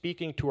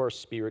 speaking to our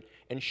spirit,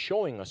 and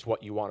showing us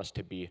what you want us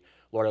to be.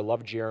 Lord, I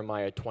love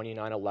Jeremiah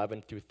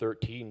 29:11 through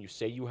 13. You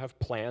say you have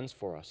plans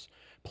for us,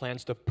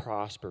 plans to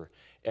prosper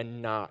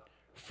and not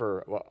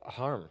for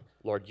harm.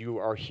 Lord, you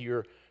are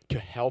here to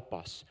help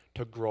us,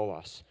 to grow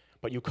us.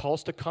 But you call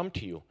us to come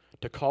to you,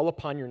 to call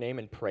upon your name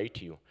and pray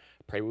to you.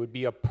 Pray we would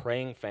be a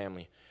praying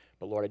family.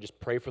 But Lord, I just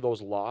pray for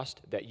those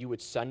lost that you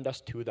would send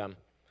us to them.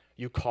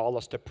 You call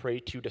us to pray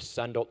to you to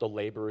send out the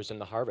laborers in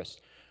the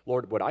harvest.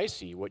 Lord, what I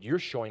see, what you're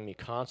showing me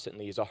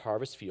constantly is a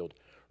harvest field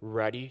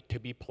ready to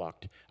be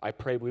plucked. I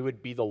pray we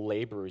would be the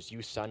laborers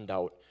you send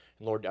out.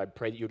 And Lord, I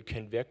pray that you would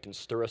convict and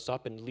stir us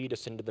up and lead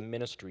us into the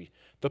ministry,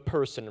 the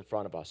person in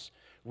front of us.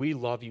 We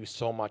love you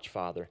so much,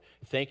 Father.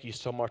 Thank you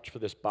so much for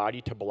this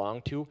body to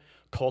belong to.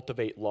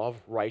 Cultivate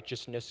love,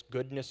 righteousness,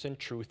 goodness, and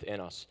truth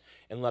in us.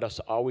 And let us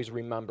always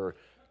remember,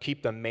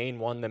 keep the main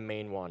one the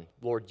main one.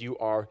 Lord, you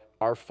are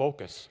our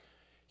focus.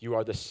 You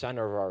are the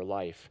center of our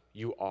life.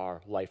 You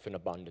are life in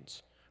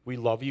abundance. We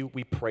love you.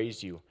 We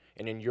praise you.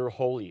 And in your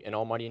holy and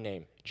almighty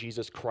name,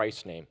 Jesus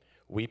Christ's name,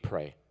 we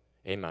pray.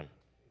 Amen.